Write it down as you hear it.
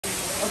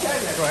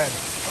Go ahead.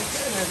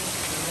 Okay, then.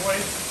 The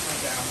voice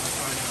went down. That's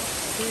fine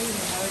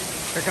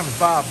now. Here comes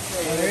Bob.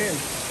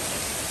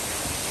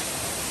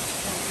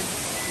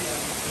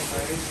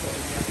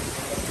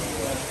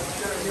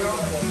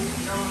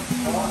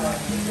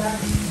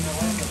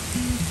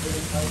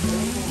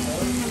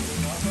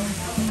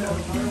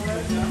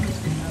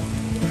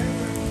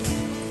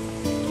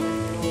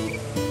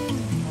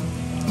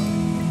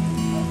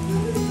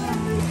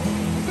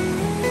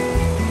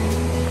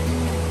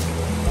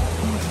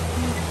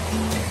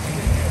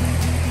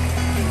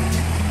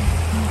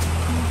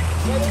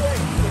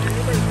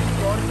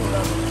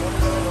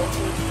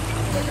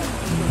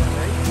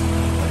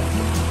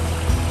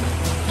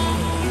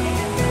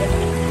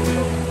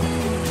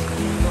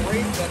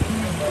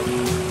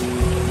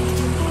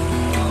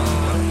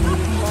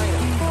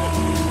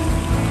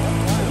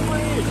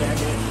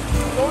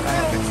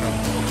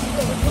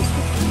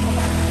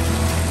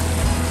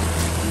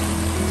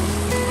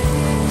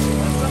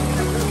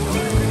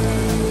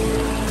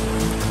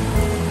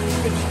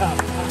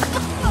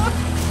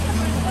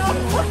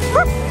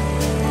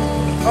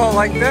 Oh,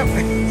 like that?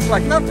 It's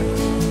like nothing.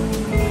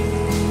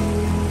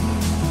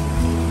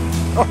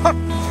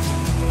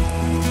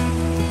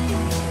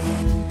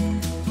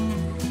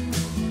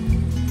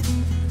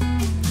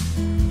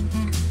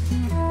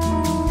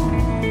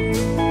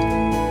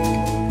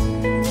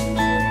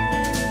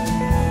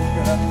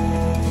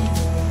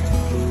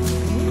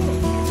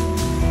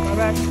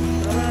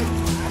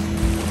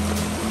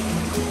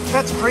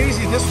 That's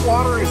crazy. This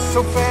water is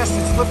so fast,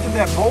 it's lifted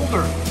that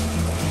boulder.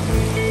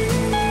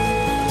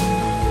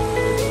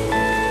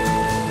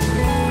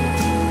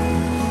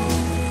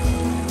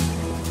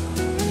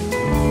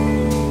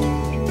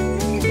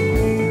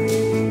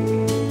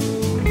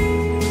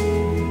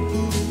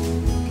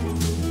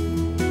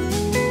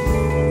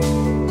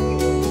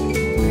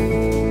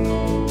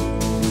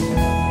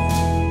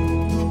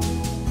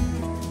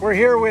 We're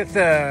here with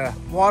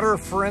water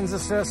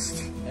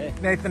forensicist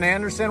Nathan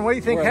Anderson. What do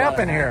you think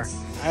happened here?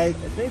 I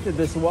think that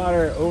this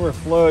water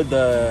overflowed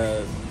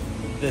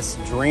this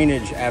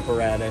drainage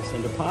apparatus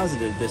and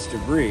deposited this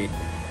debris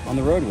on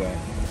the roadway,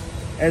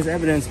 as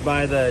evidenced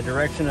by the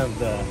direction of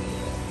the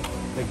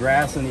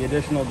grass and the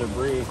additional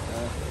debris.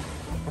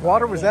 The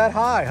water was that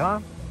high, huh?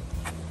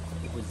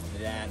 It was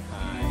that high.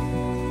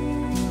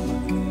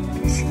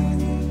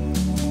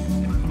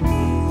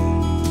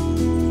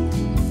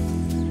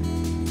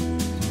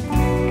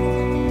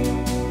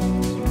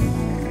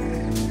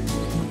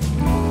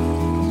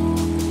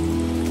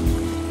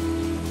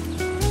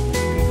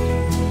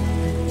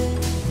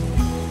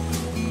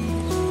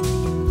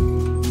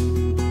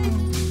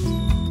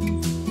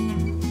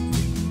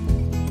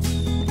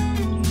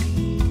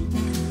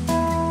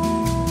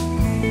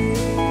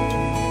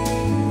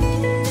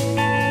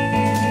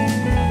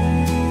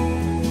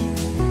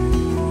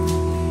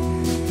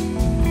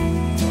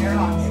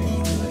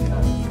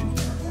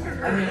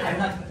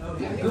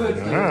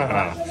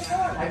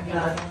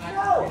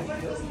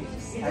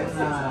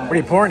 What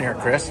are you pouring here,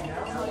 Chris?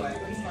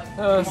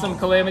 Some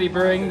Calamity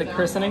Brewing, the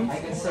christening.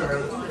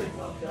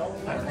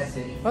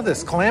 Oh,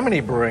 this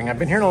Calamity Brewing. I've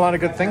been hearing a lot of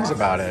good things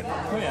about it.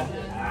 Oh yeah.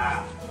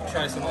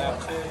 Try some of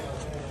that too.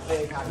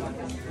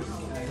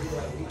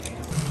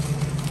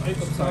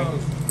 Sorry,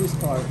 whose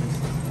car is this?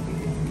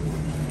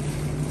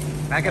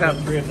 Back it up.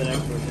 Three of the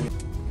next person.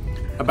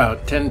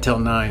 About 10 till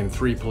 9,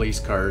 3 police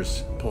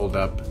cars pulled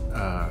up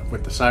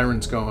with the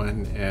sirens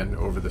going, and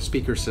over the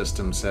speaker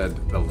system said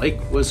the lake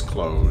was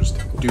closed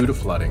due to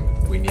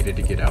flooding. We needed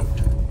to get out.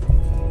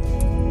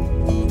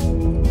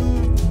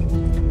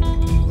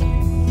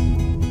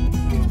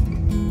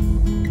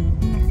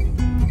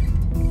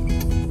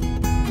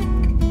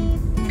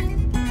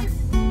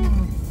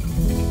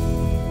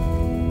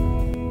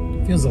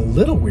 Feels a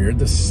little weird.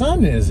 The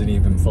sun isn't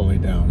even fully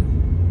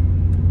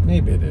down.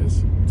 Maybe it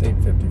is. It's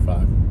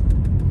 8:55.